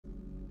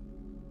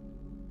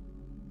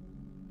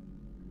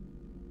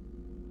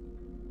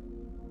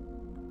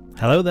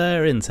Hello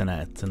there,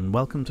 Internet, and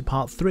welcome to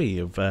part 3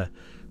 of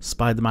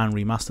Spider-Man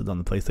Remastered on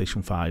the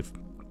PlayStation 5.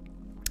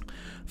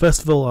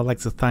 First of all, I'd like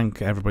to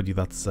thank everybody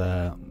that's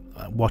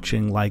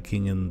watching,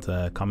 liking,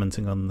 and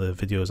commenting on the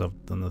videos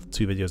I've done, the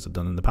 2 videos I've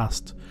done in the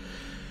past.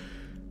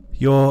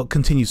 Your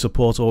continued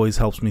support always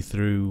helps me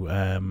through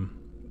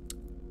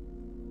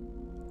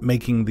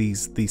making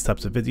these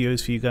types of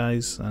videos for you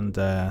guys, and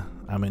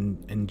I'm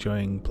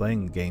enjoying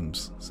playing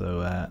games.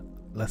 So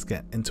let's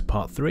get into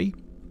part 3.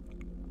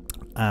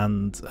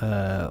 And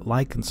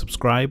like and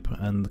subscribe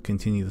and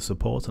continue the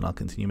support, and I'll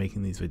continue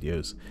making these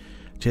videos.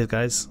 Cheers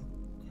guys,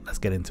 let's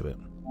get into it.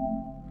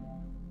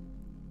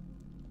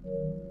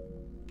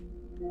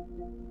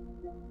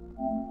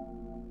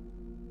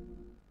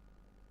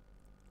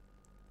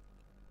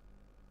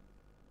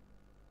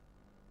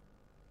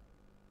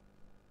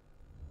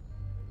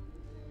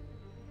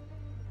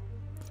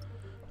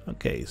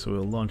 Okay, so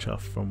we'll launch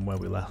off from where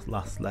we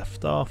last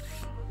left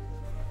off.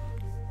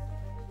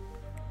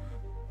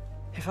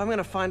 If I'm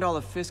gonna find all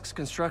of Fisk's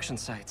construction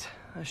sites,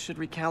 I should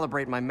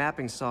recalibrate my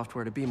mapping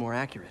software to be more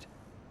accurate.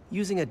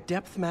 Using a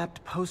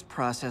depth-mapped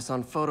post-process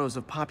on photos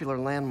of popular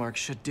landmarks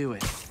should do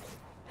it.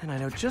 And I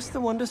know just the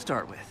one to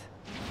start with.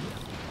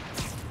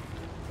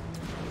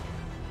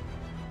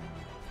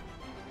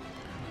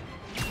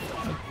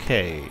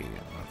 Okay,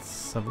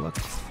 let's have a look.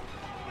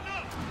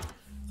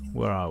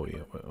 Where are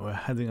we? We're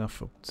heading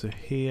off up to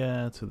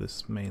here, to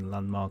this main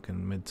landmark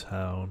in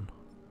Midtown.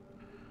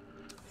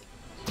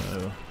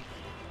 So...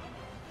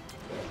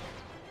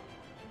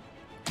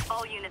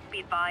 all units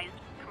be advised.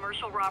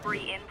 Commercial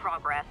robbery in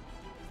progress.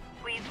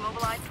 Please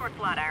mobilize toward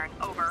Flatiron.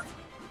 Over.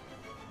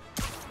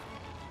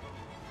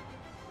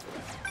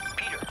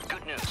 Peter,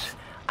 good news.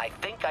 I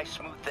think I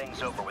smoothed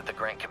things over with the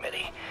grant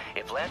committee.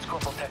 If Lance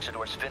Corporal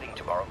Texador's fitting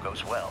tomorrow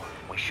goes well,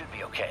 we should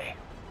be okay.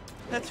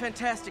 That's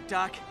fantastic,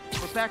 Doc.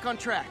 We're back on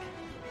track.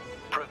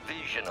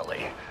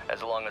 Provisionally,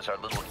 as long as our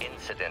little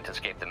incident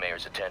escaped the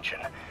mayor's attention.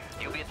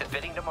 You'll be at the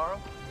fitting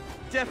tomorrow?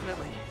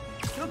 Definitely.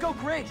 It'll go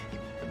great.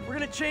 We're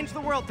gonna change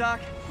the world,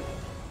 Doc.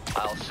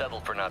 I'll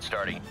settle for not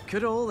starting.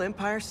 Good old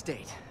Empire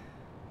State.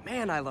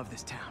 Man, I love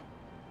this town.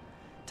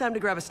 Time to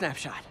grab a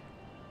snapshot.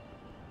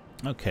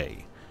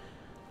 okay.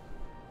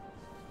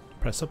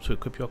 Press up to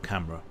equip your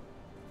camera.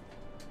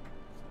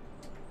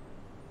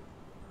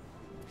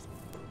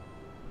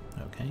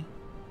 Okay.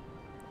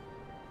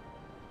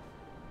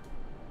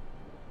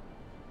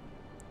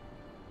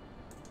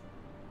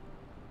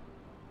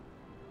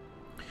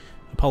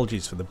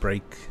 Apologies for the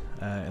break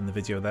in the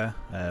video there.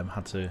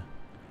 Had to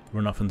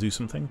run off and do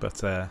something,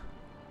 but yeah,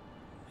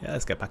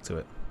 let's get back to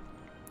it.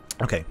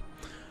 Okay.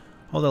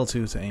 Hold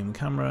L2 to aim the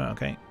camera.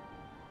 Okay.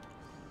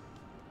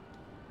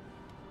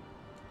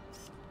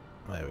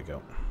 There we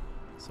go.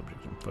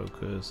 Subject in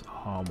focus.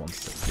 R1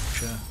 to take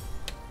picture.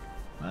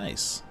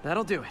 Nice.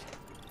 That'll do it.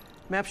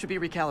 Map should be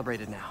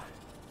recalibrated now.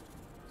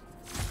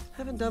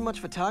 Haven't done much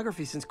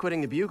photography since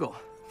quitting the Bugle.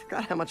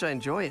 Forgot how much I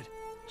enjoy it.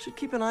 Should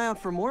keep an eye out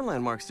for more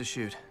landmarks to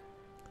shoot.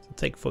 So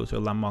take photo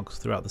landmarks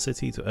throughout the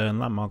city to earn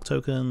landmark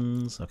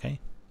tokens. Okay.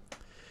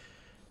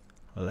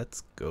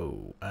 Let's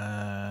go. What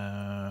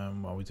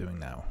are we doing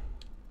now?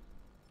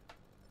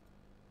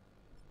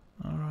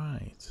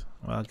 Alright.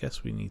 Well, I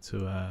guess we need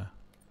to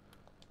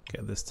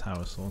get this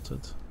tower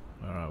sorted.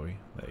 Where are we?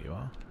 There you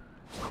are.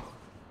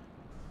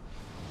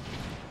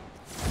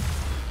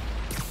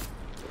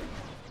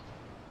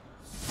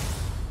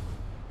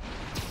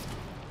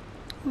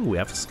 Ooh, we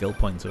have a skill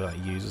point to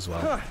use as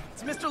well.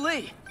 It's Mr.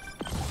 Lee.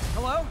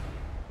 Hello?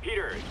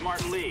 Peter, it's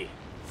Martin Lee.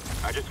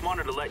 I just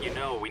wanted to let you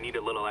know we need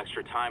a little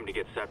extra time to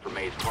get set for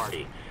May's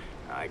party.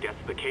 I guess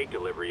the cake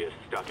delivery is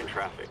stuck in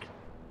traffic.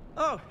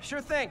 Oh, sure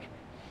thing.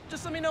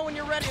 Just let me know when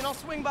you're ready and I'll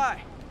swing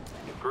by.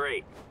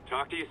 Great.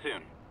 Talk to you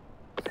soon.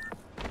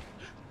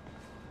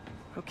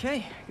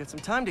 Okay, got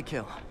some time to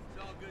kill.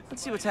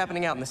 Let's see what's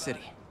happening out in the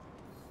city.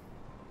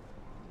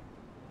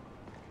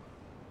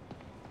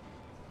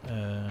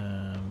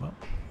 Well,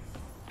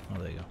 oh,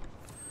 there you go.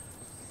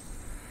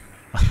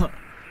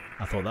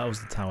 I thought that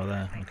was the tower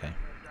there. Okay.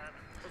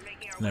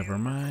 Never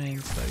mind.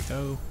 There you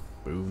go.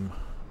 Boom.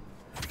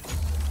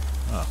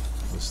 Oh,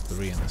 there's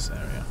 3 in this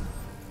area.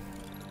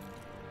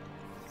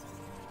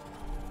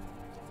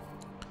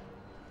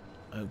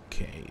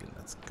 Okay,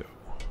 let's go.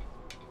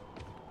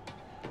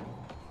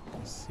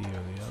 Let's see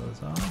where the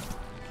others are.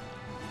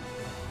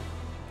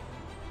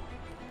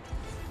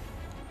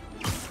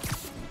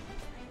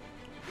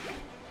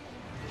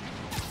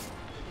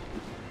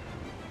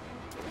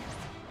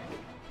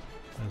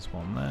 There's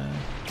one there.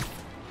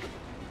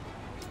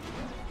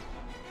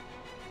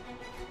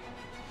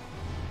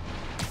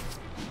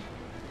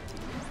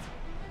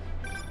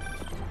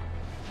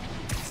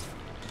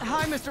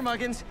 Hi, Mr.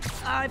 Muggins.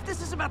 If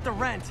this is about the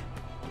rent...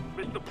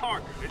 Mr.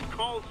 Parker, this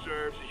call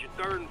serves as your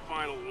 3rd and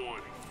final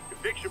warning.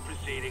 Eviction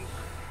proceedings.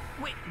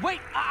 Wait,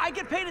 I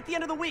get paid at the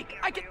end of the week.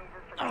 I get...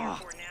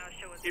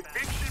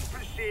 Eviction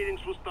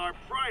proceedings will start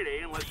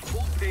Friday unless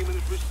full payment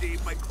is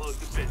received by close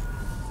of business.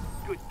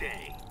 Good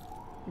day.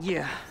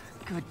 Yeah,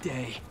 good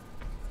day.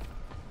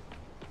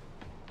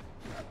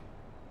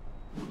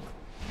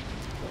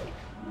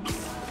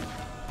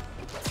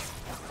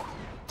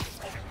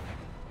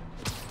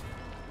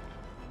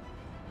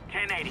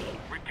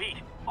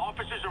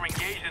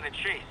 engaged in a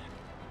chase.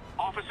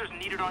 Officers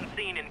needed on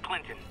scene in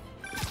Clinton.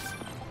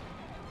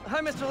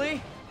 Hi, Mr.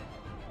 Lee.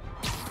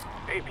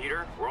 Hey,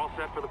 Peter, we're all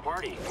set for the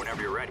party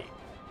whenever you're ready.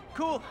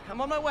 Cool, I'm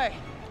on my way.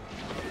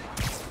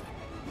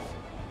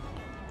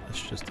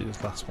 Let's just do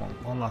this last one.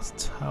 One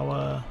last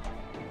tower.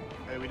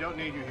 Hey, we don't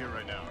need you here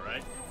right now,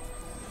 alright?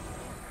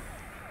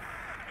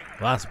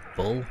 Last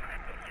bull.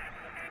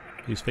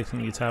 Who's fixing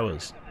your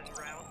towers?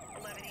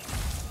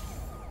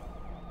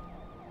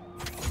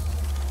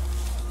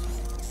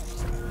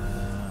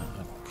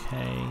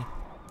 Okay.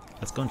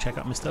 Let's go and check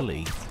out Mr.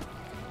 Lee.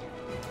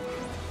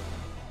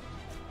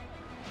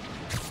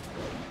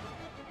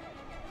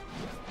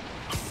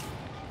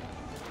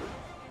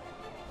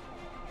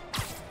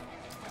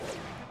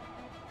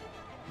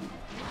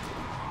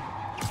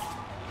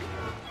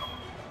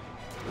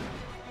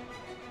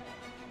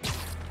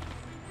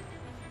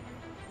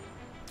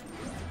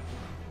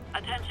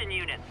 Attention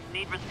units.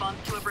 Need response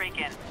to a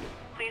break-in.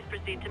 Please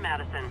proceed to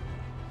Madison.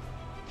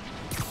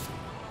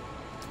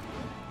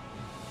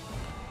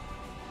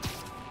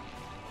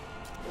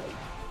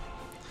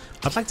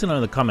 I'd like to know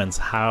in the comments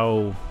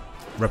how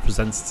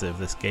representative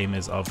this game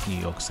is of New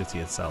York City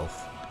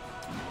itself.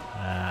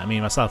 I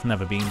mean, myself,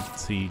 never been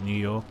to New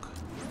York.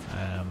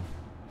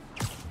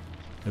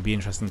 It'd be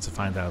interesting to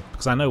find out,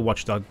 because I know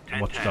Watch Dogs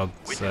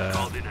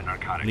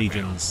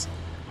Legions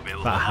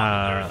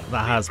that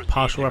has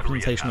partial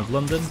representation of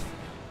London,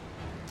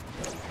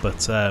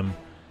 but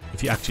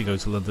if you actually go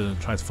to London and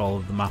try to follow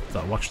the map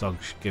that Watch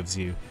Dogs gives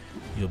you,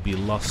 you'll be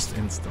lost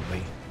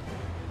instantly,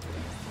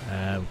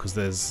 because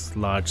there's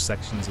large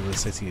sections of the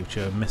city which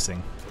are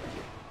missing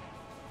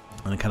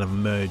and are kind of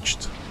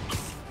merged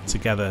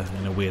together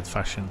in a weird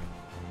fashion.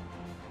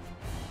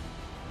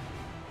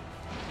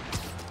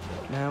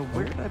 Now,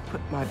 where did I put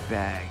my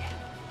bag?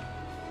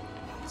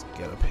 Let's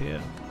get up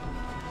here.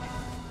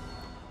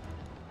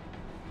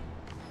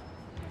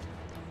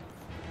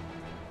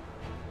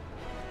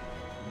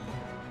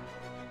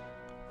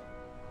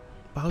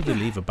 How do you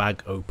leave a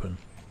bag open?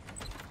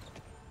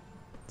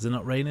 Does it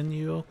not rain in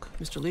New York?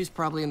 Mr. Lee's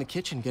probably in the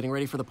kitchen getting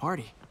ready for the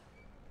party.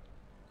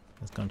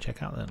 Let's go and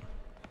check out then.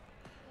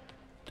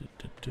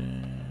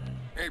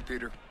 Hey,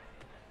 Peter.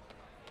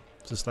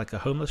 Is this like a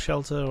homeless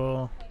shelter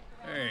or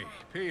Hey,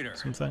 Peter.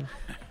 something?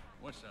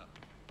 What's up?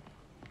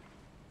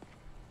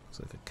 Looks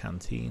like a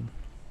canteen.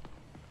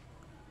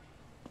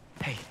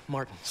 Hey,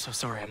 Martin, so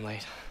sorry I'm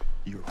late.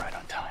 You were right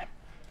on time.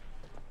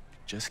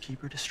 Just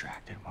keep her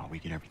distracted while we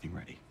get everything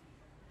ready.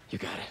 You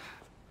got it.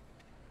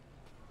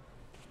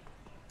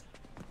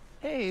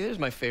 Hey, there's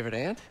my favorite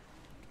aunt.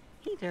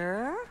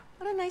 Peter,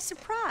 what a nice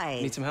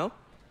surprise. Need some help?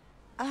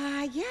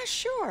 Yeah,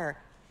 sure.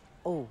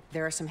 Oh,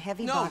 there are some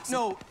heavy No, boxes.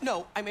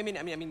 no. I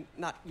mean,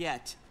 not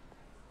yet.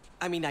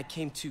 I mean, I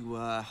came to,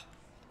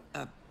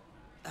 I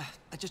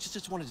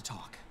just wanted to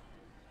talk.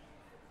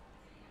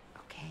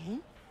 Okay.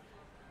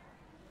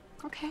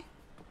 Okay.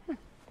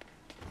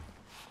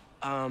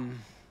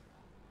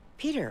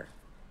 Peter,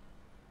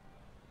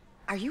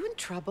 are you in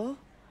trouble?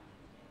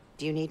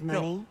 Do you need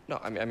money? No,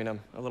 I mean,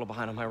 I'm a little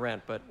behind on my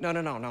rent, but no,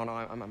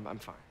 I'm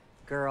fine.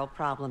 Girl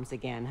problems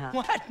again, huh?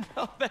 What?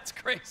 No, that's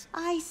crazy.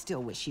 I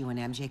still wish you and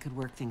MJ could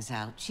work things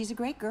out. She's a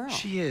great girl.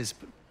 She is,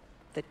 but...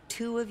 The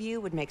two of you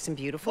would make some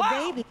beautiful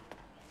Wow! baby.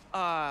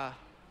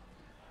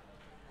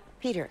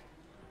 Peter.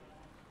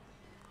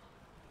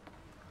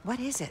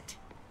 What is it?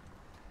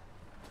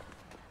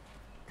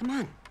 Come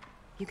on.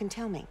 You can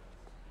tell me.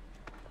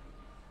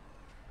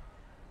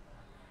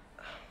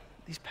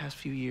 These past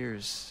few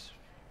years,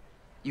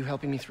 you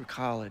helping me through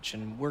college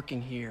and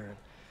working here,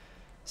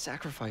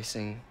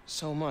 sacrificing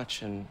so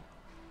much and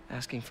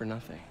asking for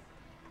nothing.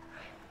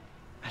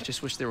 I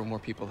just wish there were more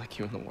people like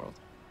you in the world.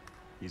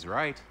 He's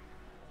right.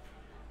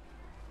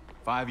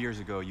 5 years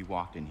ago, you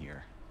walked in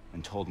here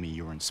and told me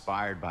you were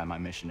inspired by my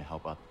mission to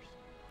help others.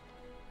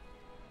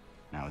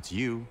 Now it's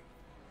you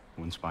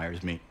who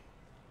inspires me.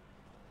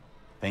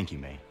 Thank you,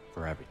 May,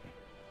 for everything.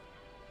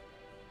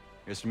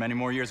 Here's to many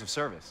more years of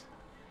service.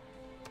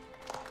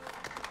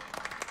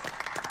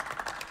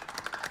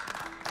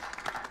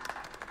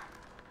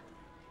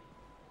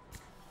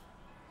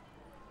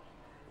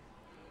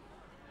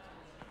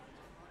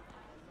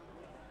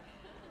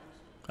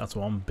 That's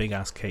one big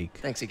ass cake.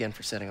 Thanks again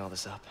for setting all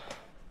this up.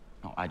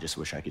 Oh, I just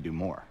wish I could do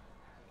more.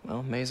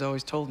 Well, May's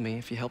always told me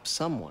if you help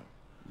someone.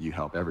 You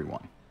help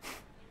everyone.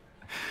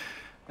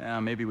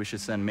 Maybe we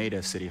should send May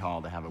to City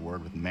Hall to have a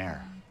word with the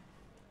mayor.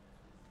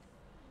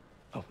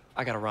 Oh,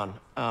 I gotta run.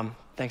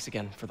 Thanks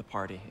again for the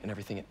party and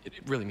everything. It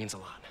really means a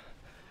lot.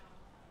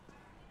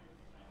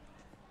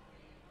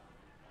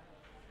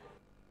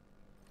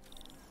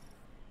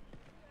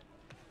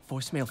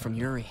 Voicemail from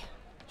Yuri.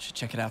 Should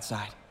check it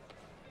outside.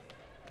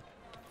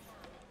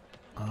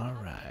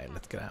 Alright,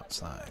 let's get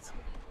outside.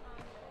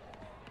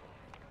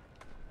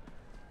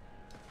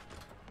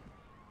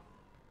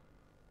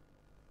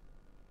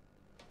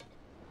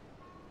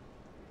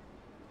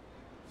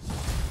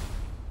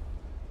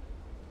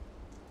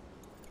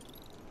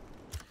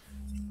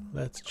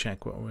 Let's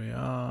check what we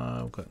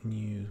are. We've got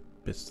new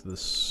bits to the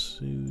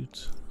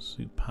suit.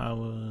 Suit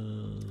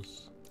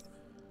powers.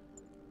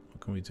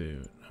 can we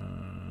do?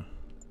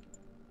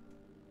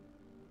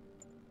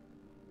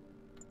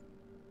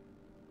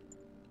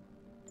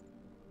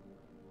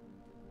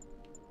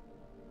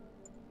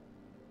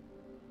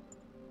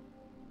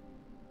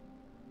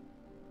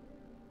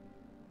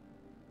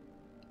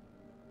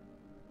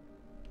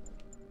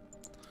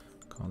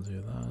 Can't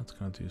do that.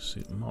 Can I do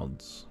suit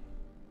mods?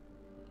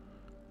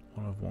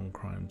 One of one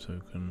crime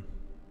token.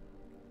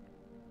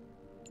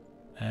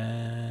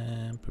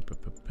 And can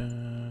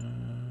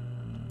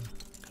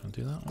I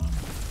do that one?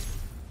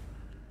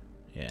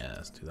 Yeah,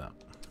 let's do that.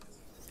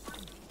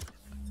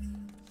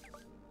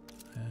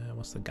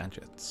 What's the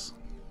gadgets?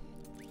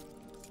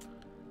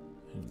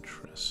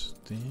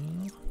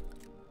 Interesting.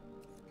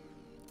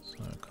 So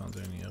I can't do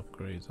any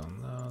upgrades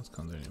on that.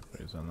 Can't do any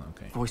upgrades on that.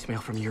 Okay.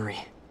 Voicemail from Yuri.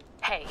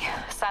 Hey,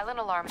 silent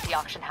alarm at the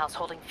auction house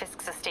holding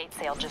Fisk's estate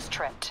sale just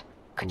tripped.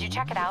 Could you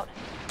check it out?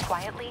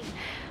 Quietly?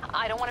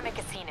 I don't want to make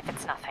a scene if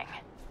it's nothing.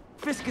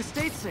 Fisk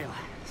estate sale.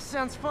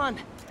 Sounds fun.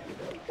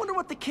 Wonder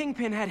what the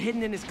Kingpin had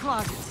hidden in his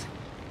closets.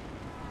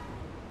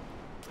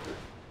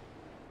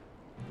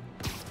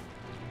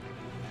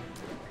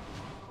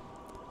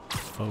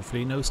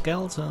 Hopefully no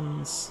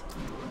skeletons.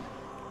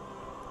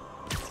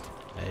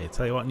 Hey,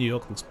 tell you what, New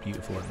York looks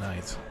beautiful at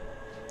night.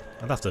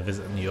 I'd have to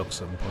visit New York at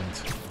some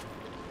point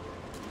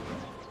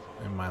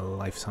in my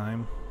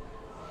lifetime.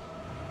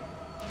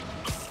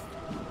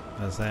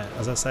 As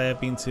I say, I've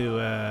been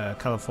to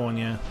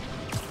California,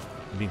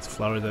 I've been to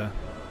Florida,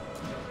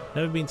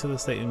 never been to the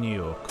state of New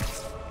York.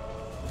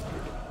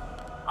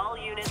 All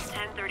units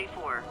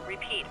 1034.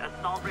 Repeat,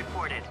 assault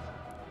reported.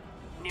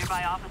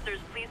 Nearby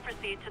officers, please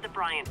proceed to the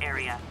Bryant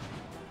area.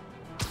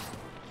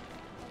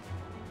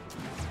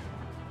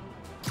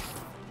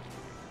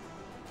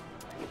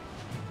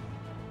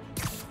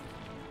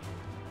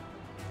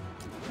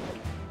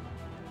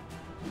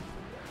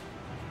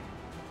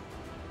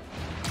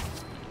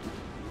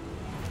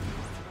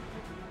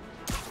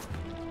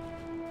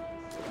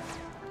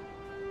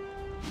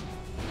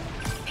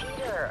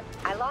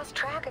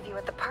 Track of you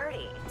at the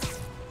party.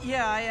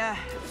 Yeah, I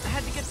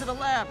had to get to the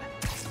lab.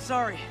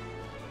 Sorry.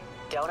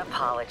 Don't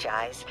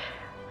apologize.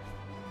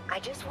 I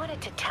just wanted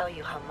to tell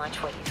you how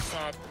much what you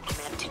said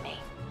meant to me.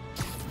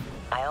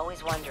 I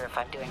always wonder if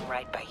I'm doing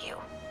right by you.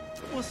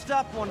 Well,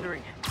 stop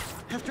wondering.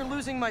 After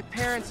losing my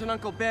parents and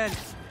Uncle Ben,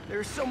 there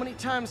are so many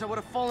times I would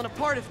have fallen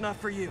apart if not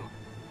for you.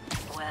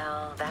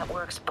 Well, that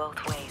works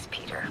both ways,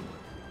 Peter.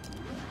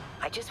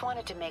 I just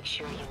wanted to make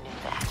sure you knew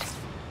that.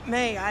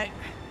 May, I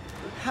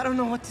don't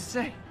know what to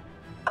say.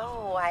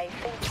 Oh, I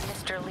think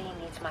Mr. Lee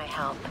needs my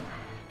help.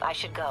 I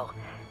should go.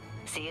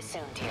 See you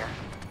soon, dear.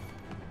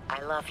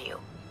 I love you.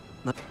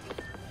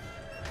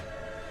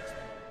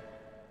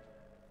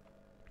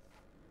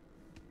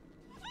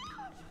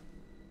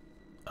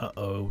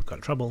 Uh-oh,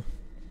 got trouble.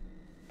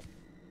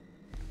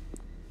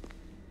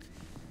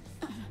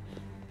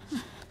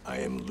 I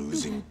am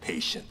losing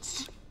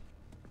patience.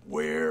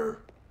 Where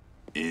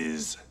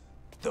is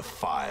the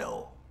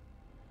file?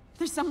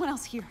 There's someone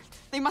else here.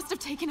 They must have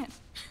taken it.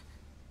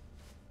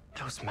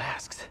 Those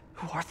masks.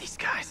 Who are these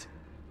guys?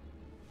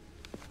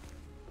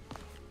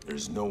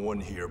 There's no one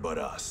here but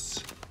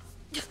us.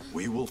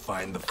 We will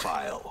find the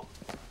file,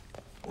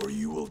 or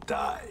you will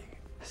die.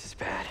 This is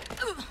bad.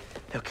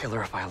 They'll kill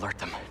her if I alert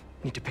them.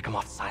 Need to pick them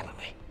off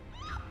silently.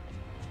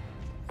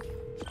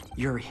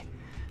 Yuri,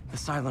 the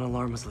silent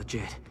alarm was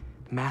legit.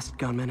 Masked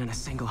gunmen and a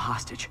single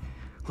hostage.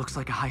 Looks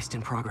like a heist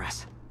in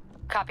progress.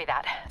 Copy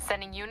that.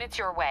 Sending units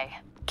your way.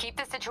 Keep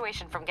the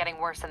situation from getting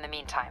worse in the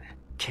meantime.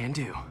 Can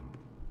do.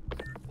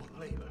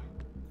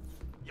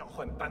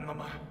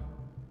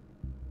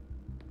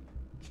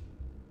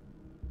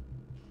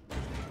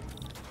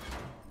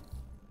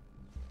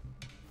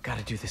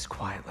 Gotta do this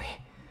quietly.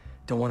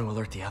 Don't want to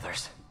alert the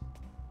others.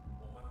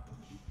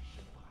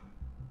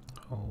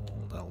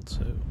 Hold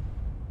L2.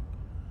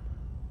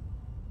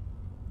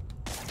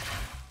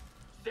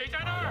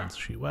 Hold on to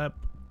shoot web.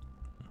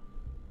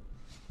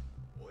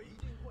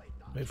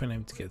 Wait for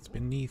him to get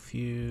beneath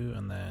you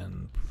and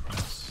then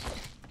press.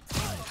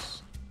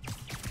 Nice.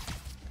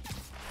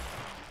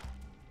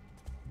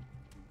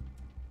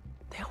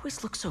 They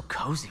always look so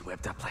cozy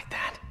whipped up like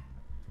that.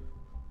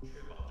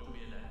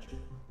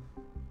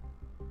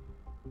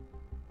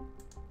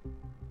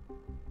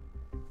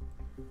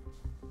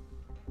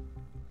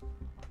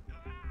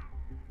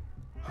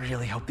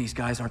 Really hope these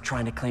guys aren't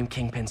trying to claim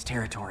Kingpin's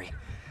territory.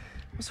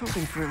 I was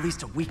hoping for at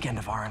least a weekend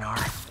of R&R.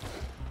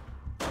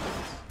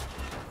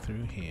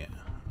 Through here.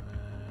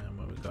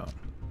 What we got?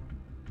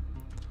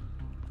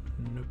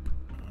 Nope.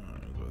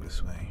 Go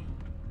this way.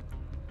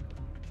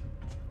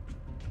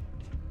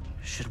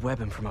 Should web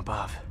him from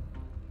above.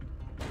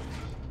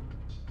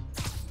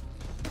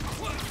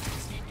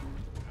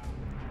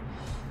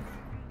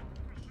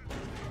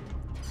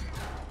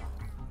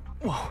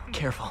 Whoa,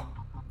 careful.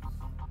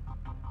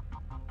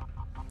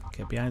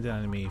 Get behind the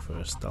enemy for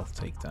a stealth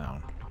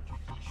takedown.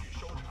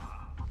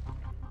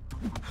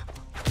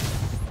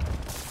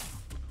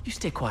 You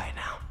stay quiet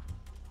now.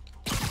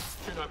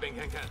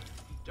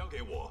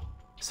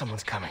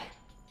 Someone's coming.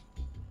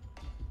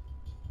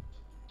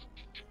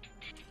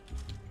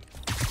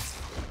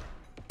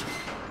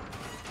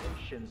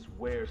 conscience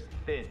wears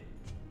thin.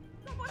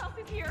 Someone else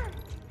is here.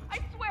 I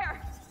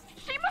swear.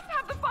 She must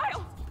have the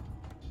file.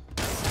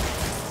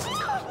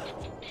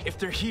 If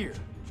they're here,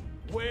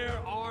 where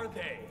are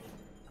they?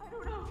 I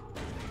don't know.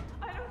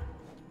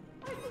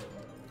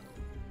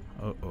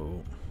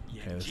 Uh-oh.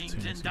 Okay, there's two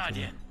minutes.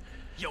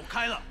 有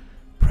开了.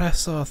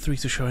 Press R3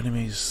 to show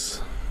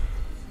enemies.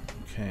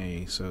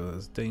 Okay, so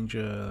there's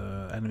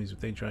danger. Enemies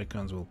with danger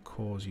icons will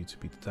cause you to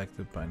be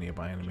detected by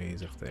nearby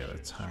enemies if they are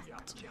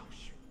attacked.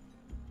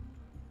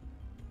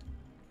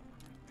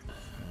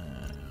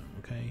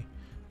 Okay,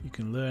 you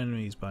can lure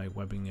enemies by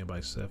webbing nearby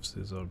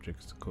surfaces or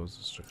objects to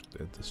cause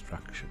a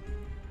distraction.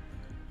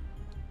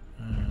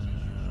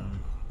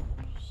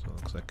 So it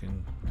looks like I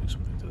can do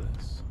something to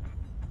this.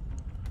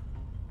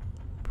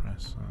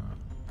 Press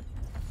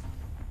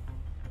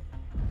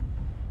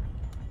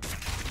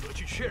我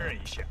去确认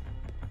一下。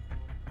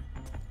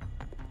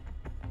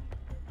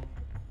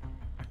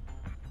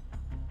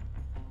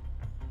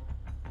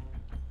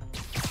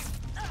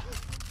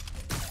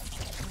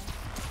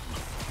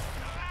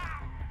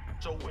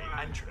 周围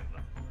安全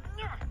了。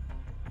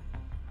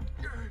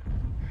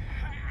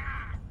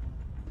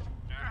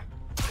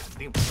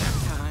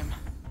Time.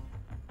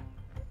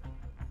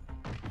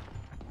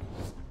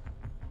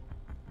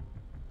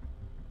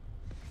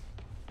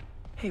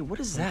 Hey, what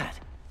is that?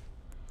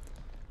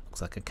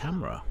 Looks like a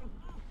camera.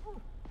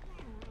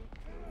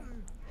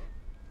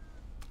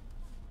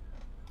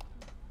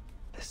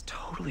 This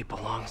totally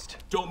belongs to...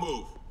 Don't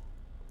move.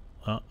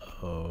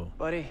 Uh-oh.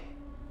 Buddy,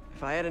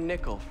 if I had a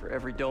nickel for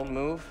every don't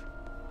move...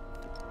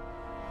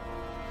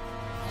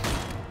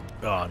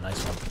 Oh,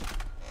 nice one.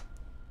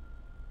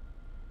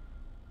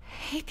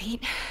 Hey,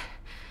 Pete.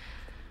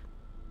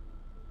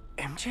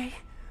 MJ?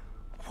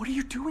 What are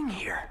you doing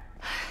here?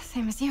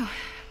 Same as you.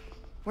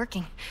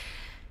 Working.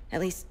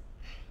 At least,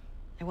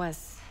 I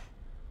was.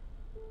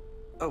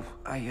 Oh,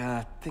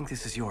 I think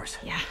this is yours.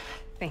 Yeah,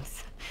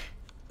 thanks.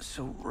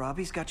 So,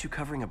 Robbie's got you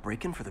covering a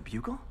break-in for the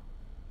Bugle?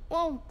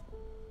 Well,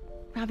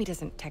 Robbie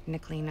doesn't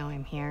technically know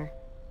I'm here.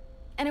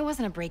 And it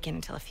wasn't a break-in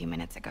until a few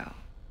minutes ago.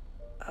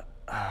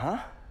 Uh-huh?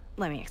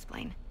 Let me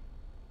explain.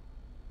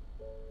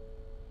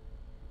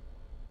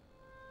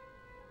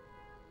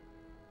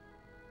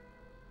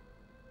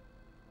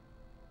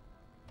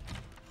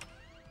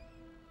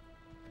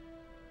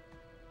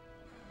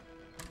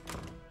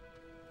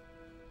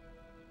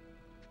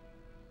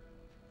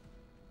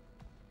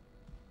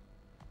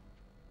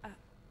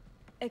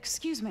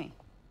 Excuse me.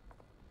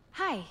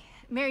 Hi,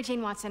 Mary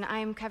Jane Watson.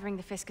 I'm covering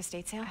the Fisk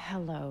estate sale.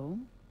 Hello.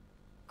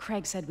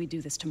 Craig said we'd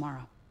do this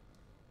tomorrow.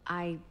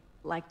 I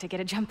like to get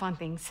a jump on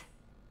things.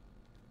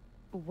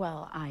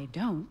 Well, I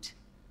don't.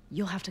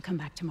 You'll have to come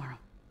back tomorrow.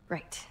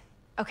 Right.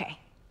 Okay.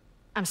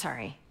 I'm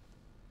sorry.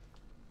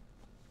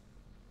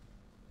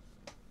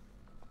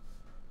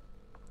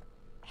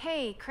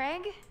 Hey,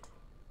 Craig?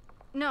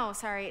 No,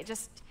 sorry.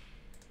 It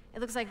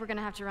looks like we're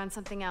gonna have to run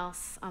something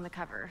else on the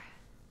cover.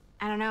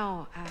 I don't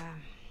know,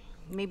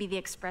 maybe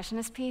the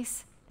expressionist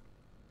piece?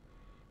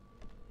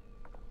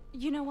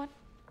 You know what?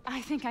 I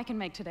think I can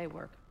make today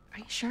work. Are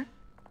you sure?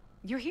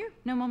 You're here.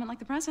 No moment like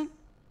the present.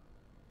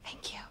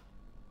 Thank you.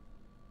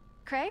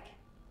 Craig?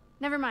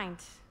 Never mind.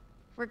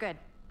 We're good.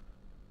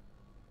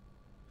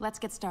 Let's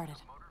get started.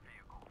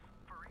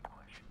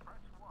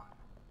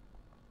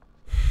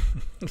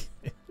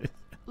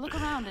 Look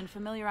around and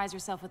familiarize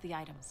yourself with the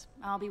items.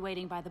 I'll be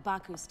waiting by the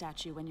Baku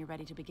statue when you're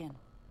ready to begin.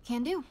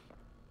 Can do.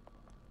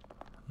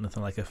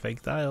 Nothing like a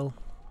fake dial.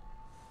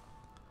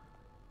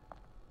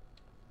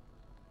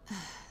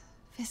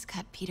 Fisk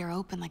cut Peter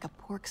open like a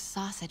pork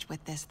sausage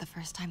with this the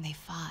first time they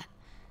fought.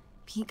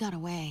 Pete got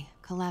away,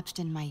 collapsed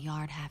in my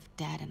yard half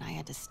dead, and I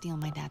had to steal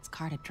my dad's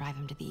car to drive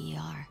him to the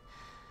ER.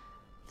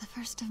 The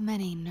first of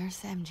many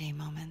Nurse MJ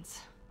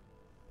moments.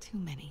 Too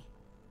many.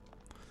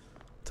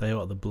 Tell you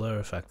what, the blur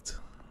effect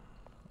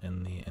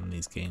in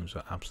these games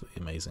are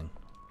absolutely amazing.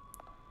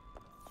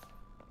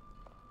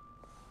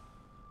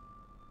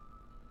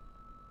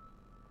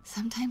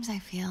 Sometimes I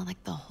feel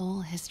like the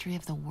whole history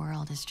of the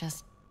world is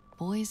just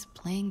boys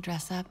playing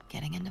dress up,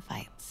 getting into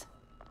fights.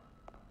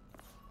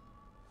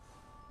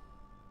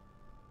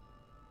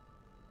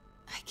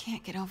 I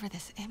can't get over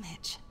this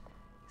image.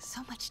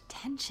 So much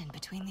tension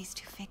between these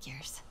two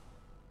figures.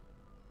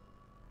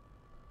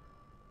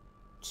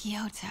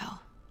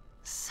 Kyoto.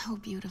 So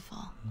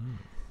beautiful.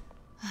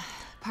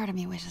 Part of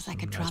me wishes I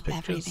could drop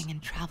everything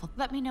and travel.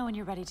 Let me know when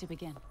you're ready to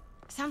begin.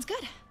 Sounds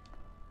good.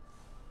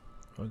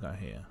 What we got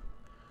here?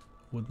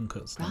 Wooden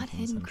cuts. Brought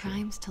hidden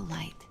crimes to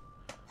light.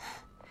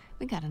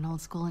 We got an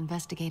old school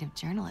investigative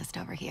journalist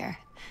over here.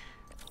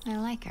 I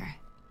like her.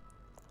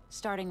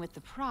 Starting with the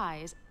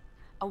prize,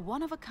 a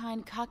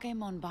one-of-a-kind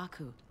Kakemon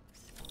Baku.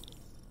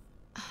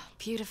 Oh,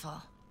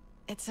 beautiful.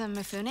 It's a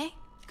Mifune?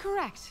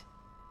 Correct.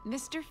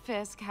 Mr.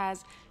 Fisk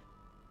has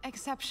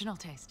exceptional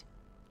taste.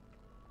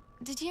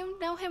 Did you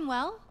know him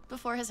well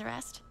before his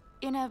arrest?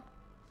 In a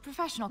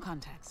professional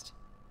context.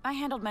 I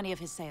handled many of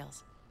his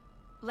sales.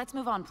 Let's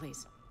move on,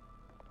 please.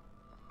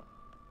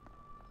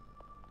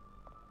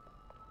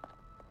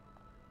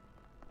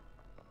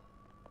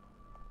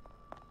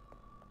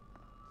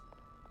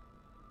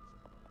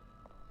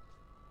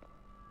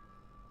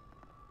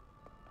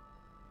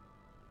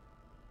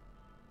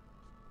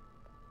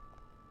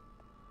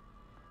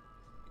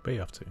 Where are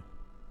you off to?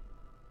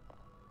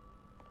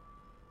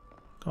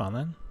 Come on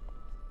then.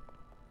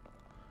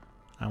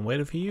 I'm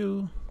waiting for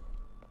you.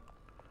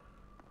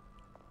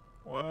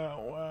 What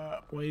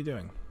are you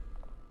doing?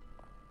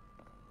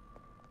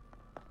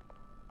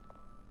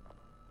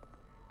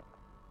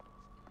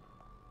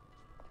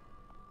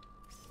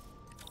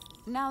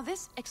 Now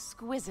this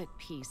exquisite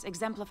piece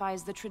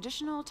exemplifies the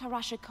traditional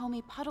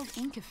Tarashikomi puddled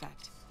ink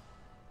effect.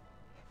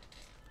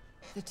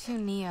 The two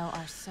Neo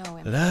are so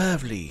impressive.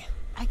 Lovely.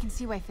 I can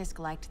see why Fisk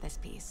liked this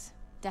piece.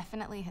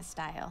 Definitely his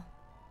style.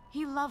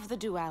 He loved the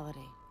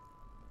duality.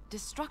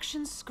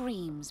 Destruction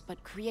screams,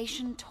 but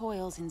creation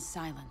toils in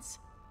silence.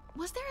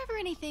 Was there ever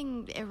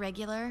anything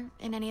irregular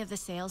in any of the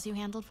sales you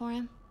handled for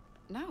him?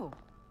 No.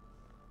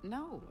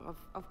 No,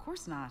 of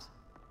course not.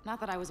 Not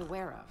that I was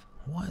aware of.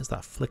 What is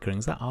that flickering?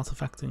 Is that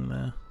artifacting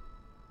there?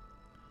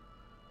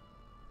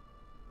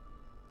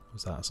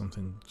 Was that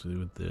something to do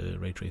with the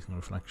ray tracing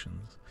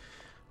reflections?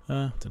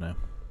 Don't know.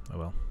 Oh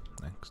well,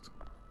 next.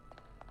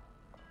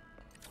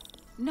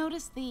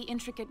 Notice the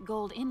intricate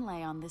gold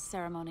inlay on this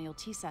ceremonial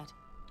tea set.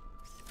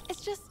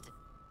 It's just...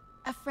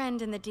 a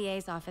friend in the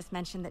DA's office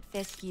mentioned that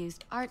Fisk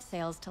used art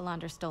sales to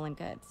launder stolen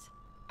goods.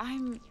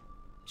 I'm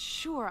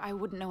sure I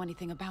wouldn't know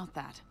anything about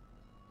that.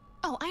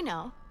 Oh, I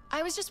know.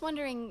 I was just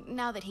wondering,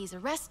 now that he's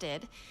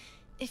arrested,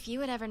 if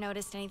you had ever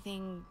noticed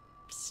anything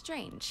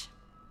strange.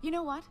 You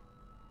know what?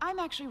 I'm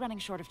actually running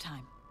short of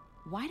time.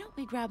 Why don't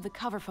we grab the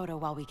cover photo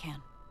while we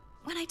can?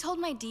 When I told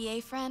my DA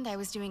friend I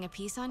was doing a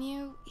piece on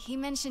you, he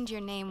mentioned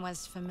your name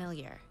was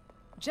familiar.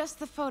 Just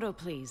the photo,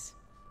 please.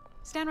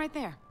 Stand right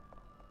there.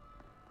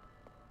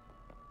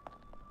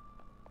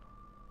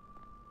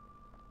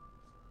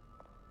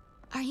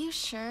 Are you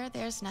sure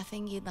there's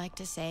nothing you'd like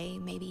to say,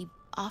 maybe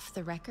off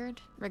the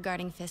record,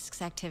 regarding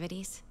Fisk's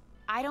activities?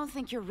 I don't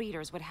think your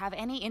readers would have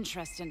any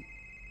interest in...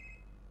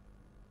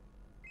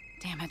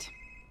 Damn it.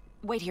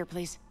 Wait here,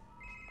 please.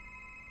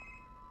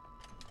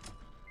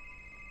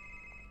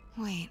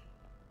 Wait.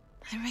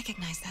 I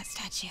recognize that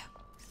statue.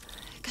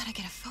 Gotta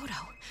get a photo.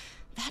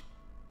 That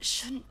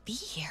shouldn't be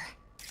here.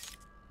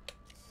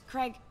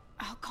 Craig,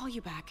 I'll call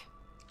you back.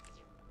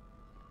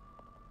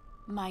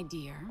 My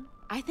dear,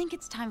 I think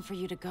it's time for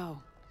you to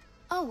go.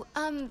 Oh,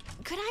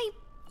 could I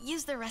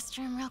use the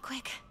restroom real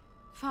quick?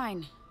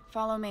 Fine.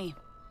 Follow me.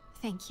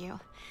 Thank you.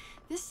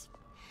 This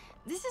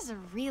is a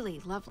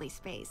really lovely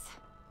space.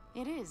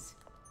 It is.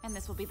 And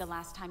this will be the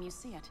last time you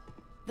see it.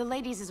 The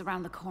ladies is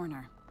around the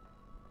corner.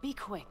 Be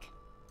quick.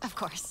 Of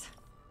course.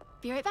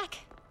 Be right back.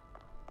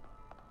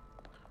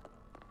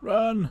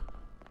 Run!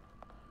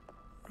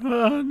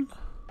 Run!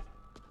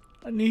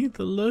 I need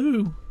the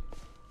loo.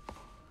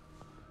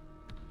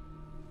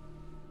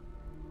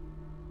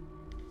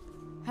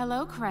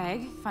 Hello,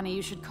 Craig. Funny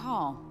you should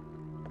call.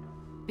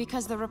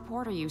 Because the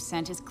reporter you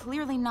sent is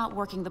clearly not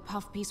working the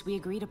puff piece we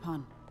agreed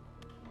upon.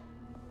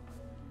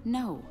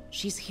 No,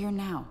 she's here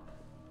now.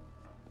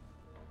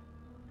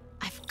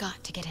 I've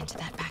got to get into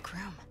that back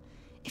room.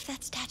 If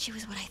that statue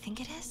is what I think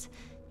it is,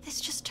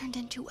 this just turned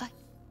into a...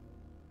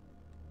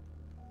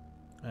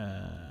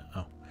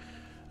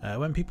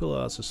 When people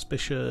are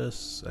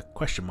suspicious, a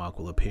question mark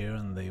will appear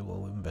and they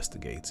will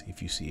investigate.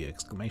 If you see an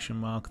exclamation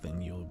mark,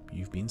 then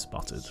you've been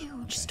spotted.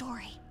 Huge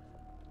story.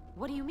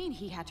 What do you mean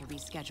he had to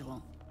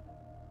reschedule?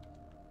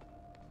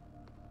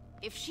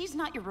 If she's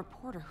not your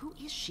reporter, who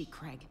is she,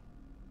 Craig?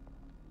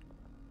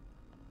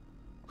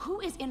 Who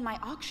is in my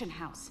auction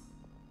house?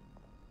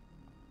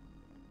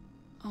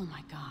 Oh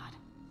my God.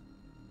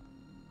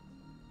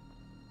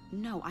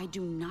 No, I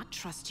do not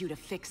trust you to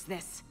fix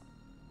this.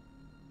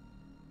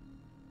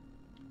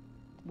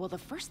 Well, the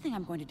first thing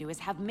I'm going to do is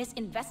have Miss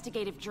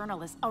Investigative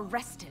Journalist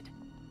arrested.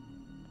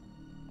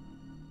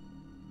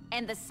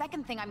 And the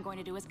second thing I'm going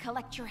to do is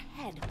collect your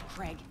head,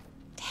 Craig.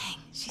 Dang,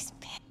 she's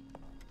pissed.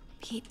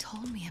 Pete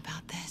told me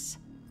about this.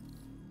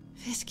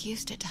 Fisk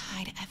used it to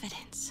hide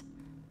evidence.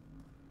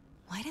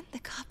 Why didn't the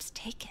cops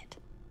take it?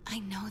 I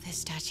know this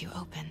statue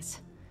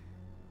opens.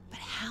 But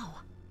how?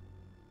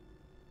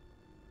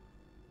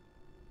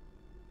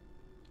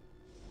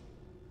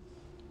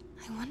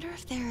 I wonder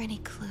if there are any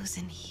clues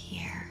in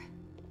here.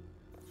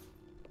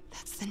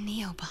 That's the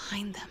Neo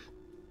behind them.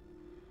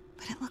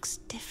 But it looks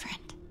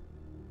different.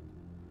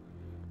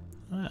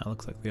 Ah, it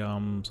looks like the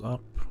arm's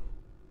up.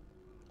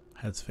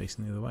 Head's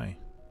facing the other way.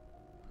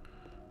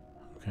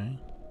 Okay.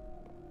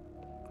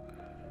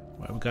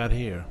 What have we got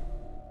here?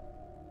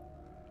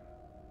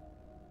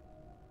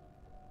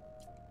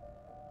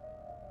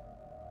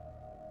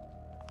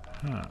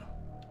 Huh.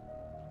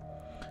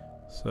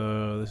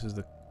 So this is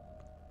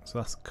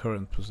that's the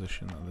current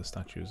position that the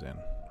statue is in,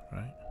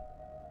 right?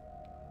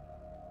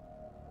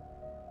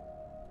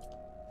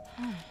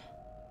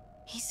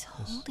 He's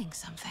holding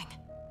something.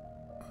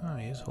 Ah,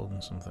 he is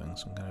holding something,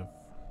 some kind of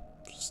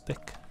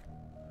stick.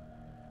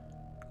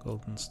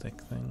 Golden stick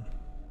thing.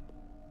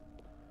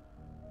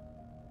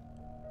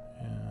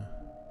 Yeah.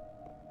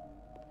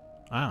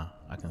 Ah,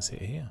 I can see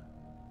it here.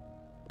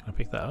 Can I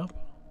pick that up?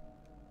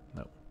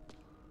 No.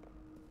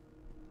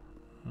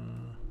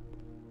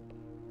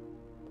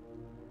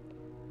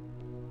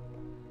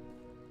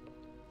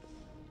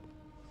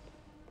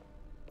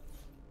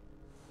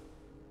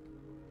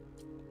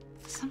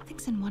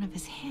 Something's in one of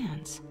his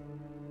hands.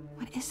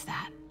 What is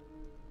that?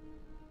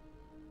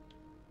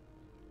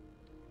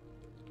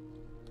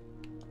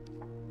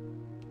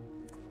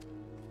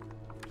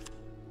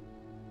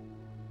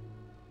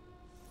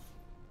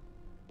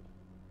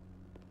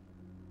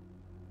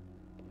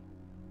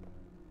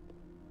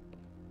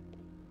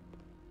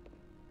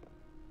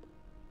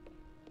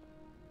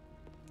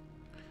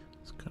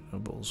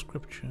 Scannable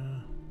scripture.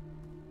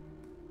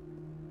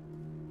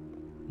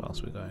 What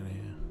else we got in here?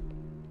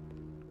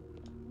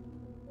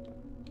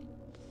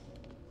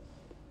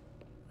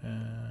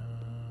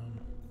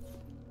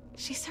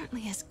 She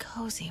certainly is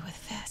cozy with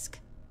Fisk.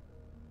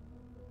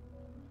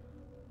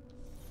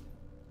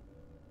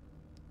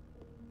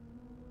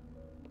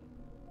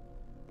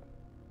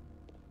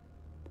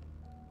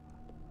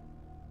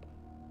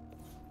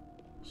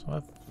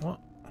 So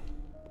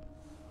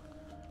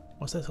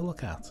what's there to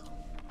look at?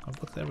 I've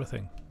looked at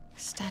everything.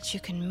 Statue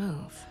can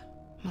move.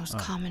 Most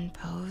common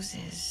pose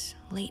is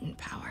latent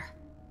power.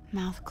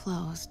 Mouth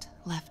closed,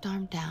 left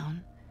arm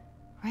down,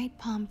 right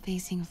palm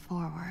facing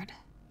forward.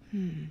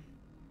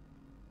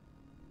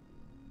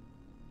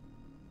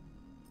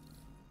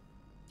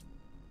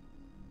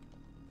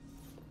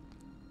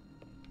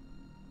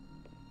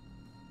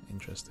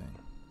 Interesting.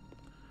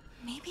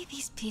 Maybe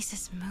these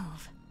pieces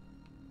move.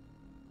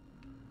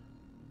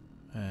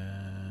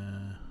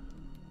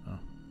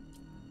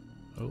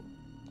 Oh,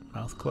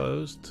 mouth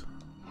closed.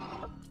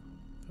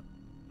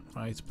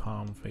 Right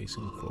palm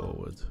facing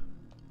forward.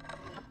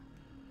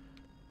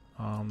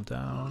 Arm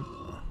down.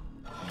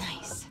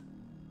 Nice.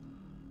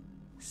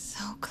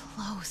 So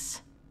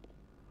close.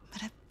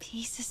 But a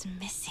piece is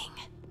missing.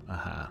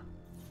 Aha.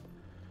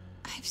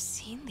 I've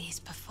seen these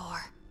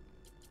before.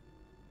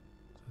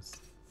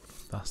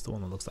 That's the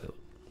one that looks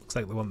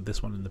like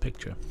this one in the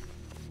picture.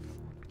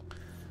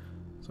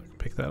 So I can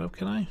pick that up,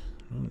 can I?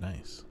 Oh,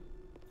 nice.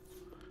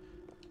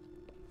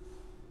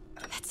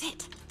 That's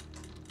it.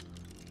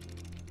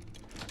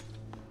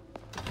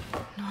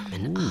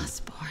 Norman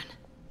Osborn.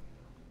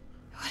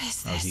 What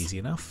is this? That was easy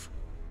enough.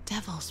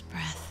 Devil's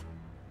breath.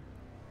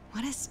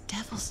 What is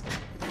devil's...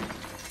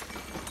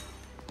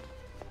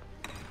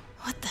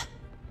 What the...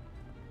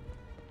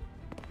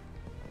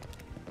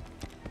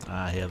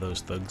 Ah, here,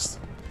 those thugs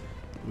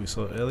we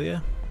saw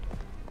earlier.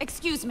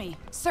 Excuse me,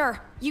 sir.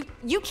 You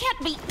can't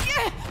be...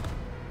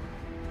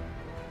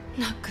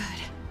 Not good.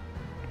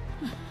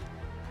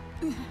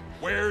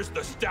 Where's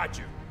the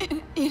statue?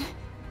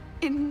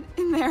 In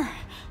there.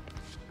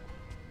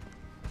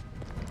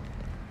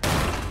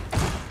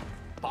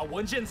 把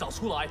文件找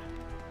出来。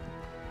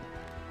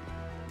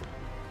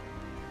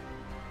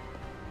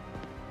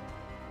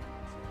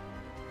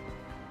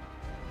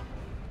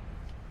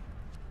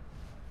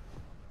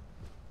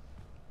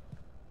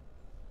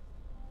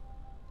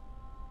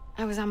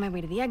 I was on my way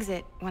to the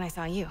exit when I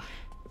saw you.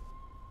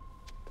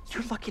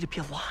 You're lucky to be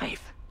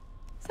alive.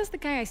 Says the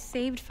guy I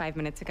saved 5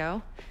 minutes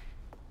ago.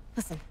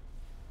 Listen,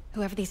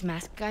 whoever these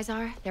masked guys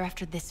are, they're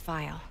after this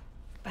file.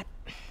 But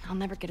I'll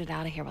never get it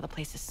out of here while the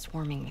place is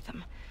swarming with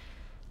them.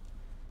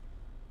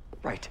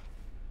 Right.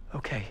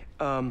 Okay,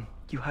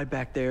 you hide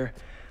back there.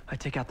 I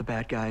take out the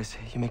bad guys.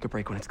 You make a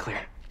break when it's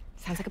clear.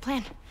 Sounds like a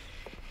plan.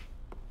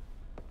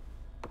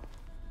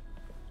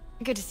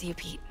 Good to see you,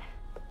 Pete.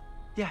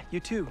 Yeah, you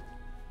too.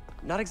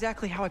 Not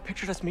exactly how I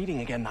pictured us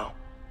meeting again, though.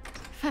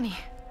 Funny.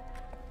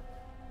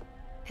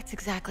 It's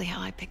exactly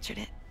how I pictured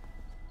it.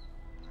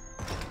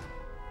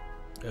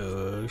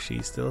 Oh,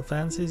 she still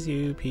fancies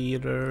you,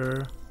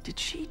 Peter. Did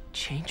she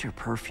change her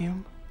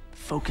perfume?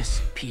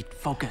 Focus, Pete,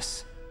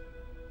 focus.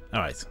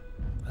 Alright.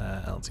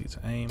 LT to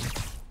aim.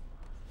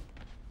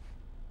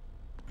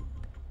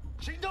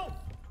 行动!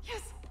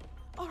 Yes.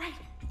 All right.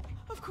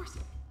 Of course.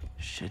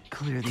 Should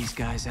clear these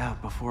guys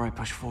out before I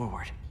push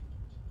forward.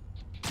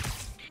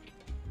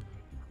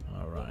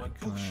 Alright,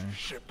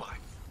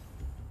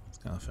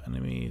 scan for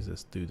enemies.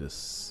 Let's do this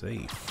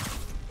safe.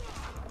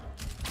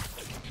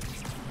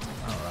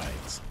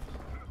 Alright.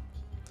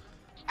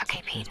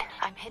 Okay, Pete.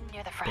 I'm hidden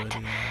near the front.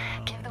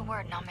 Give the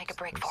word and I'll make a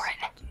break for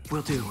it.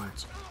 Will do.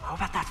 How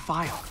about that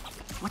file?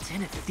 What's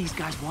in it that these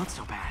guys want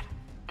so bad?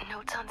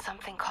 Notes on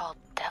something called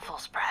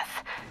Devil's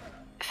Breath.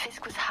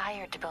 Fisk was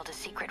hired to build a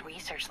secret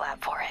research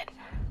lab for it.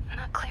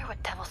 Not clear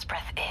what Devil's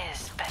Breath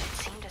is, but it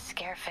seemed to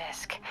scare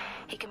Fisk.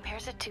 He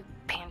compares it to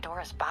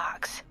Pandora's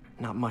box.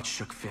 Not much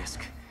shook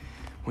Fisk.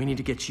 We need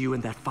to get you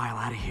and that file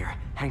out of here.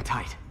 Hang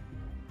tight.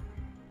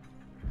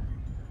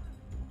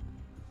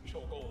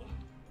 受够了，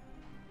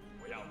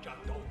我要战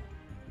斗。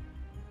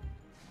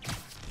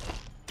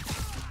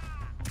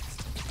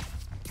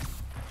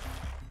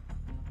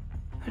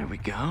 There we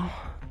go.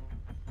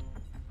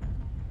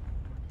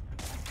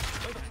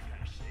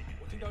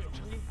 我听到有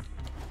声音，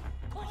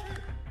快去！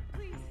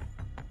 Please,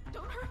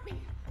 don't hurt me.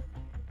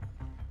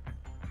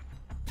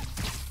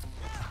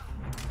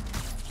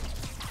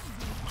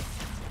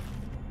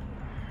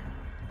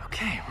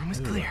 Okay, room is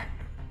clear.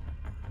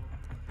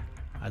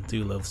 I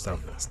do love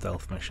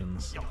stealth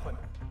missions.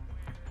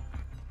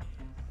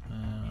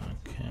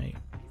 Okay.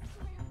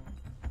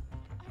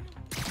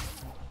 I'm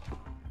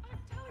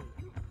telling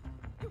you,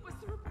 it was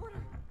the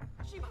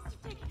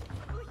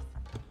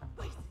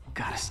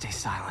Gotta stay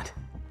silent.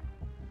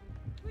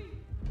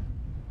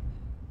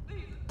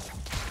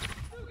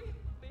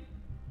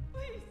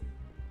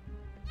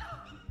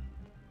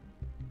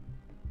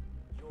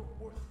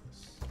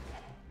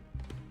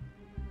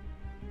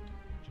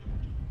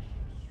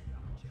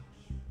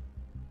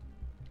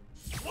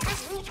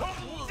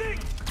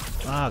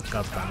 Ah,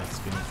 god damn it, it's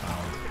been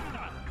found.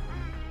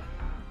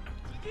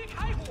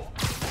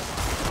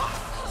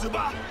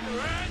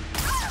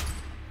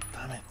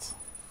 Damn it.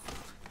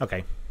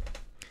 Okay.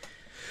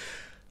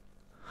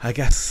 I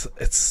guess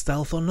it's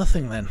stealth or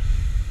nothing then.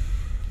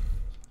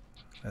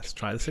 Let's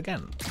try this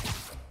again.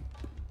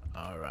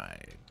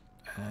 Alright.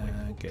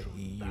 Get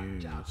you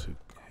to...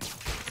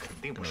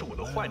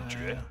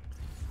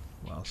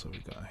 What else have we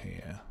got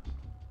here?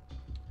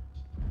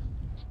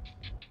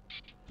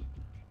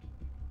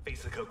 菲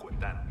斯克滚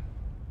蛋！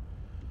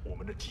我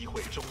们的机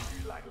会终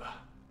于来了。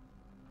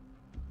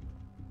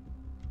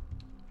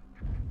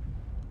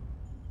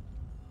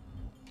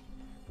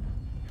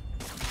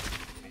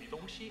没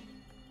东西。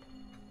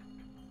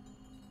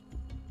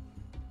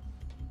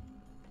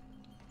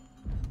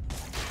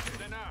谁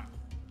在那儿？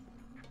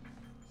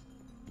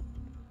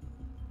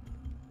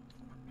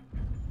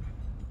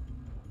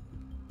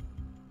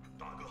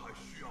大哥还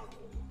需要我。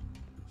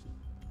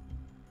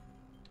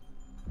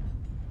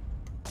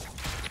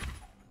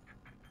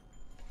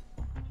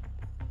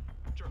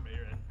 这儿没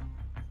人，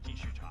继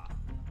续查。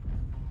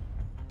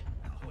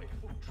他会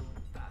付出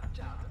代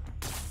价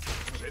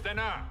的。谁在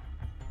那儿？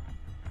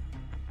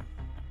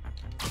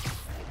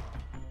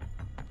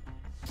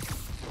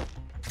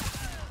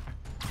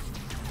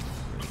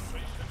随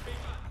时备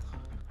战。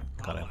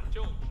Got it.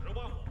 就指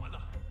望我们了。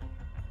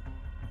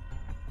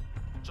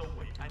周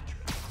围安全。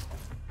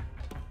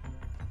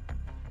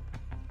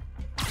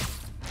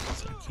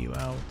 Take you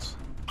out.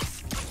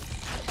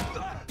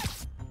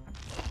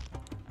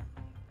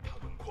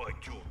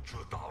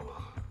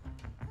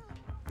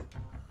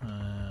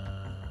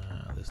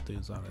 This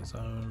dude's on his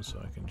own, so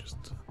I can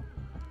just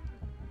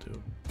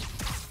do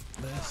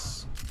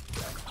this.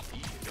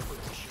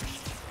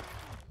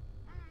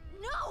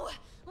 No!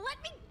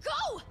 Let me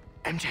go!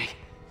 MJ!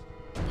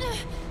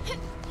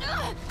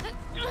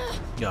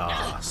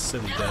 Ah,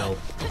 silly girl.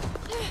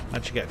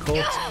 How'd you get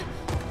caught?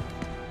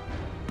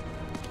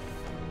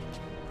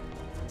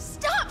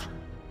 Stop!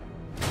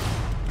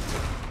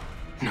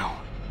 No.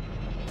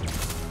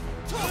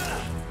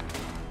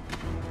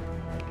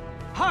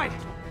 Hide!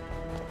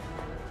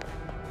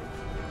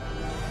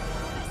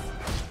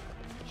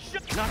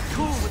 Not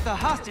cool with the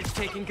hostage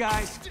taking,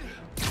 guys.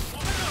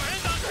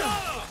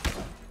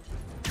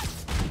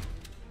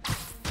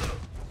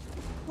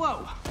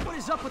 Whoa, what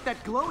is up with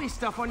that glowy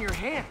stuff on your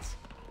hands?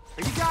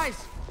 Are you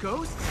guys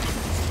ghosts?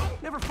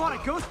 Never fought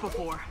a ghost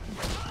before.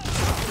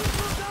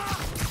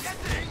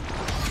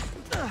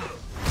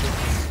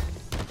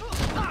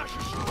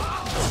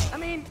 I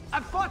mean,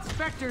 I've fought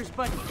specters,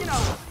 but, you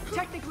know,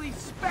 technically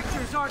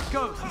specters aren't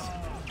ghosts.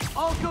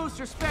 All ghosts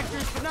are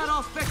specters, but not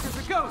all specters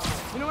are ghosts.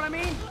 You know what I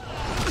mean?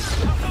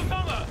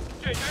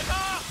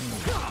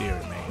 Dear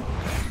me.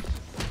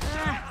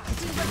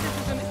 Seems like this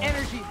is an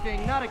energy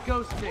thing, not a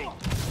ghost thing.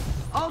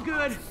 All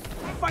good.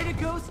 Fight a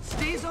ghost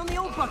stays on the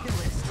old bucket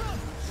list.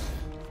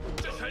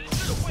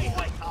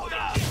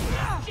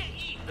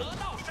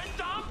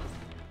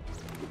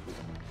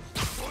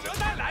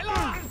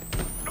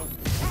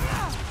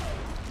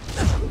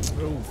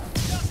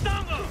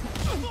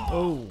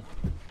 Oh.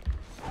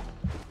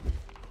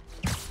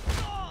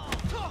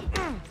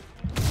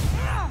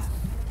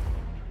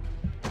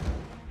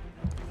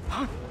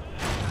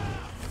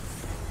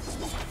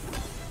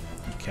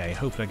 Okay,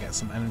 hopefully I get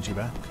some energy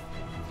back.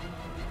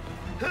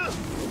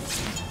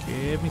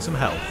 Give me some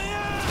health.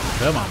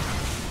 Come on.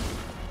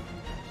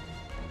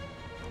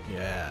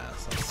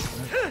 Yes,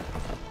 that's it.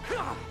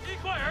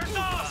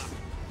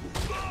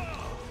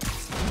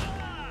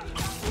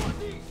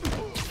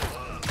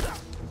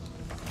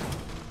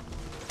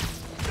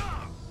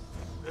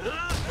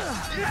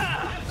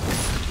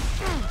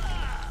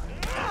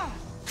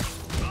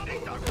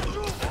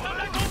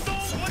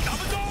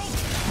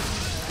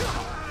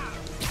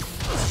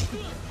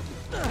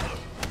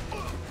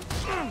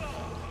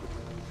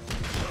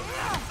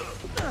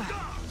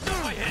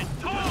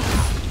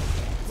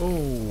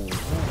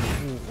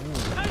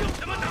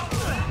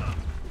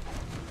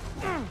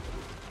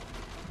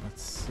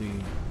 Let's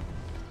see.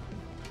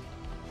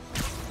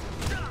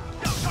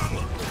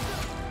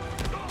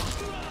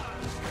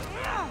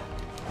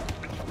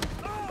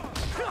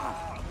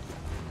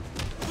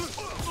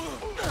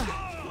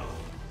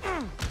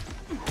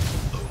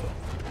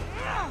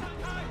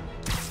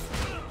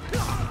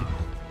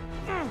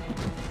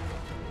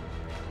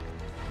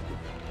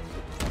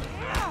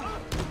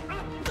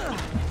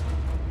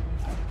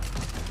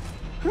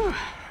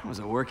 Was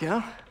it a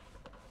workout?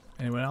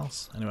 Anyone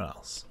else? Anyone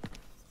else?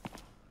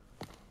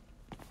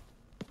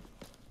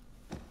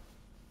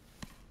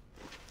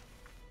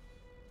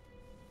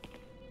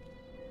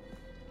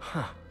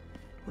 Huh.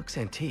 Looks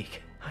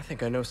antique. I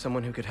think I know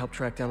someone who could help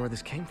track down where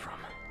this came from.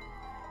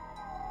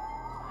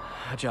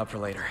 A job for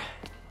later.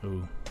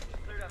 Ooh.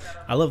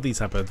 I love these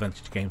type of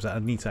adventure games that I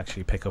need to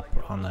actually pick up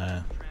on.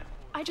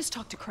 I just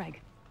talked to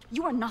Craig.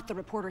 You are not the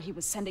reporter he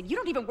was sending. You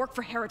don't even work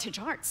for Heritage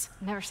Arts.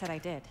 Never said I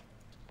did.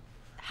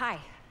 Hi,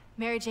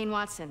 Mary Jane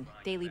Watson,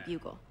 Daily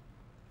Bugle.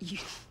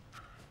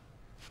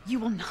 You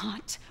will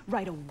not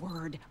write a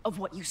word of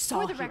what you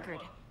saw For the here. record,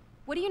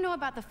 what do you know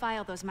about the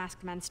file those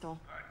masked men stole?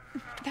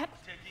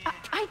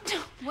 I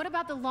don't... What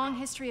about the long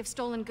history of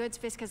stolen goods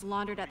Fisk has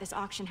laundered at this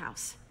auction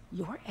house?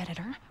 Your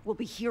editor will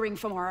be hearing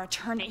from our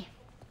attorney.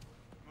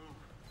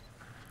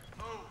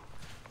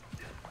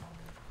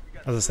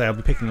 As I say, I'll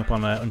be picking up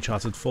on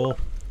Uncharted 4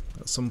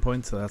 at some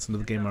point. So that's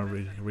another game I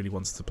really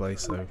wanted to play.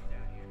 So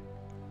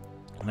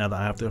now that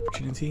I have the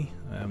opportunity,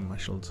 I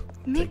shall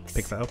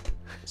pick that up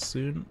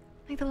soon.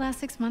 Like the last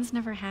 6 months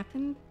never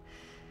happened?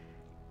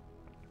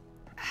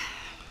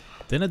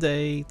 Dinner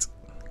date.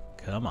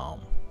 Come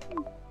on.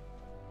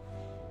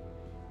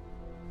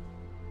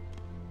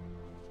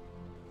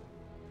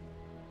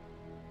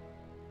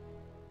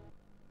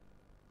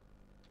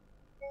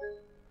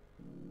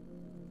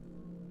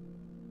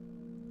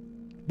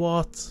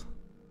 What?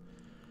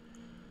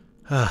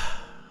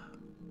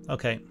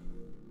 Okay.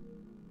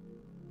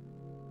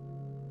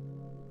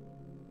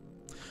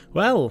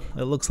 Well,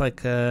 it looks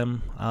like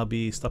I'll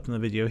be stopping the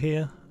video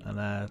here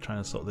and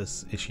trying to sort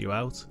this issue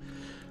out.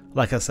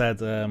 Like I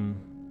said,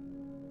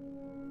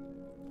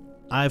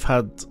 I've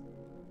had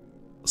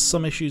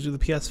some issues with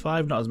the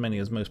PS5, not as many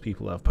as most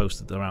people have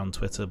posted around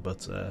Twitter,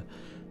 but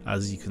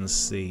as you can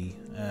see,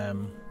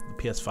 the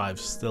PS5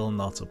 is still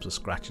not up to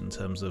scratch in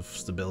terms of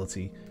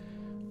stability.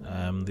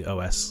 The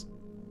OS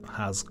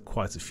has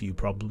quite a few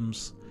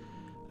problems.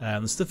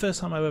 It's the first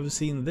time I've ever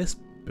seen this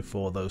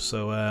before though,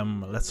 so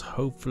let's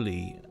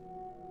hopefully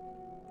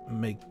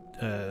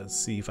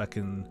see if I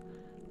can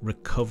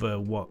recover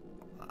what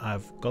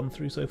I've gone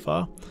through so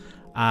far,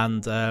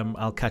 and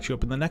I'll catch you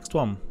up in the next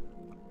one.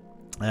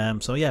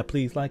 So yeah,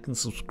 please like and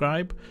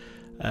subscribe.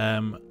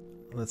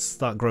 Let's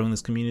start growing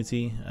this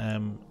community,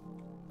 and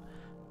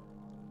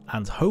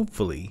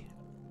hopefully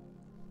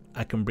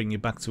I can bring you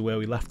back to where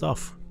we left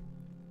off.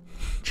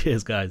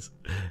 Cheers guys,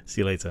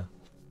 see you later.